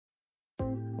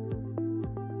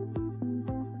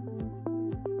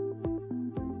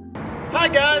Hi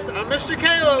guys, I'm Mr.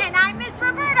 Caleb. And I'm Miss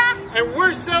Roberta. And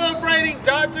we're celebrating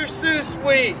Dr. Seuss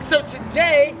Week. So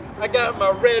today, I got my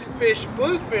red fish,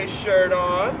 blue fish shirt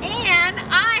on. And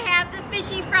I have the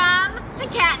fishy from the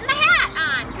Cat in the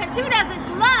Hat on. Because who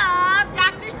doesn't love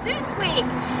Dr. Seuss Week?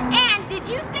 And did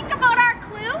you think about our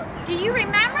clue? Do you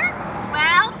remember?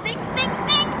 Well, think.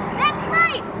 That's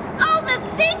right. Oh, the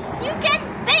thinks you can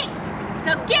think.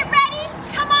 So get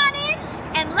ready, come on in,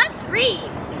 and let's read.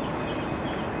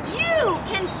 You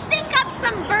can think up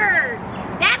some birds.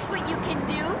 That's what you can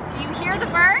do. Do you hear the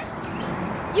birds?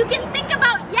 You can think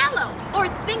about yellow or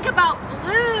think about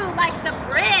blue like the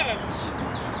bridge.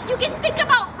 You can think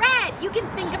about red. You can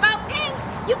think about pink.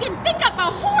 You can think up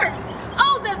a horse.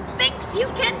 Oh, the things you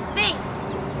can think.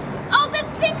 Oh, the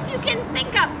things you can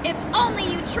think up if only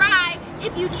you try.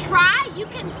 If you try, you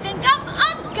can think up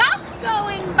a guff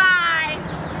going by.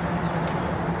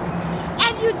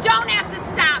 And you don't have to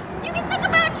stop. You can think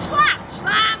about schlop,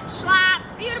 schlop,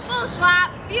 schlop, beautiful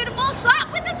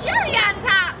schlop with a cherry on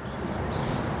top.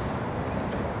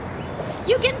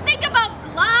 You can think about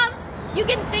gloves. You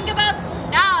can think about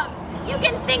snubs. You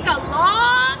can think a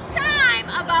long time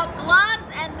about gloves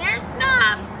and their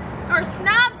snubs, or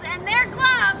snubs and their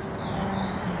gloves.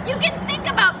 You can think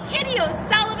about Kitty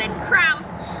O'Sullivan Krause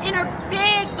in her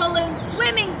big balloon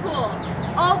swimming pool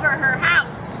over her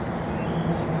house.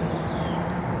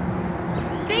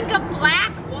 Think of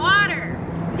black water.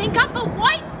 Think up a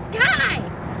white sky.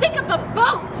 Think of a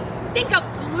boat. Think of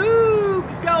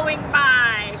blues going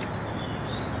by.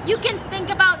 You can think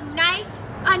about night,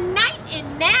 a night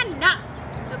in Nana.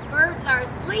 The birds are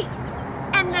asleep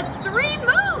and the 3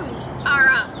 moons are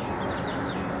up.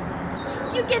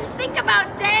 You can think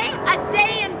about day, a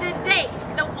day and a date.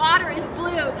 The water is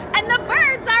blue and the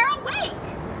birds are awake.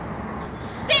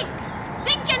 Think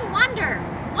and wonder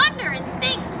and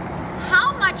think.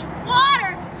 How much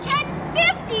water can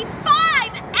 55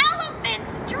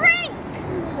 elephants drink?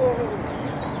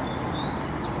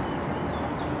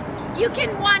 You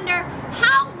can wonder,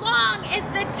 how long is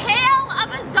the tail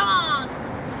of a song?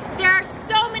 There are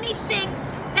so many things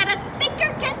that a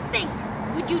thinker can think.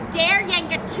 Would you dare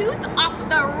yank a tooth off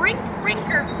the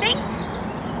rinker think?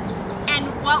 And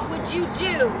what would you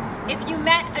do if you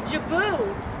met a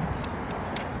jaboo?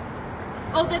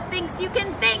 Oh, the things you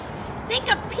can think. Think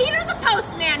of Peter the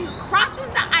postman who crosses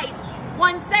the ice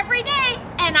once every day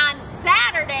and on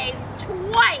Saturdays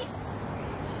twice.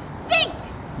 Think.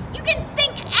 You can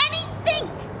think anything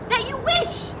that you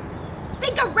wish.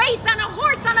 Think a race on a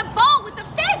horse on a ball with a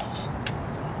fish.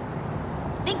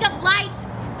 Think of light.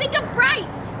 Think of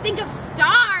bright. Think of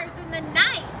stars in the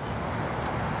night.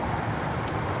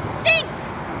 Think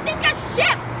a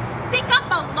ship. Think up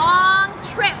a long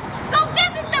trip. Go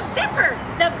visit the Vipper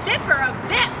of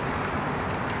Vip.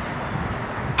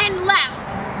 And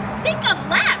left. Think of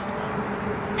left.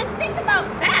 And think about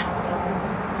theft.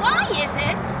 Why is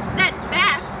it that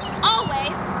Beth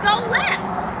always go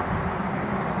left?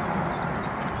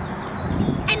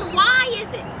 And why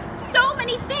is it so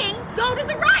many things go to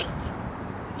the right?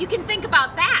 You can think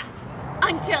about that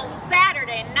until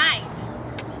Saturday night.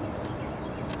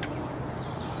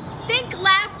 Think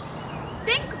left,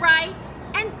 think right,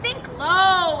 and think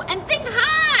low, and think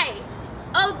high.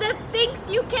 Oh, the things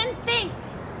you can think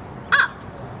up,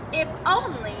 if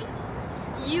only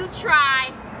you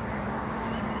try.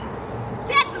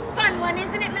 That's a fun one,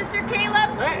 isn't it, Mr.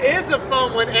 Caleb? That is a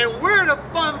fun one, and we're in a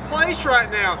fun place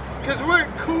right now because we're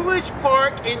at Coolidge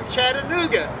Park in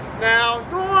Chattanooga. Now,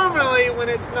 normally when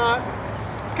it's not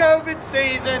COVID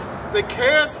season, the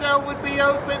carousel would be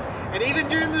open, and even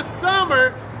during the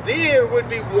summer, there would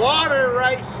be water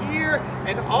right here,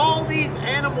 and all these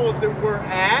animals that we're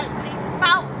at, they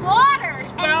spout water,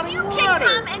 and you water.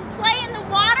 Can come and play in the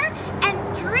water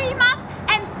and dream up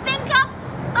and think up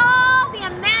all the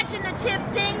imaginative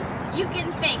things you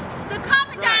can think. So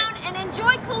calm it down and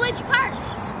enjoy Coolidge Park.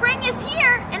 Spring is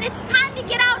here, and it's time to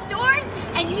get outdoors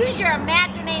and use your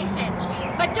imagination.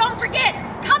 But don't forget,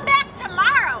 come back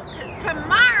tomorrow, because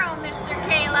tomorrow, Mr.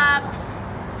 Caleb,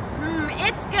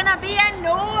 it's gonna be a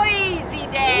noisy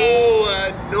day. Oh,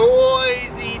 a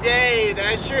noisy day.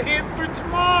 That's your hint for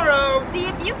tomorrow. See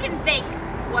if you can think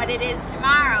what it is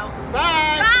tomorrow.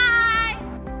 Bye. Bye.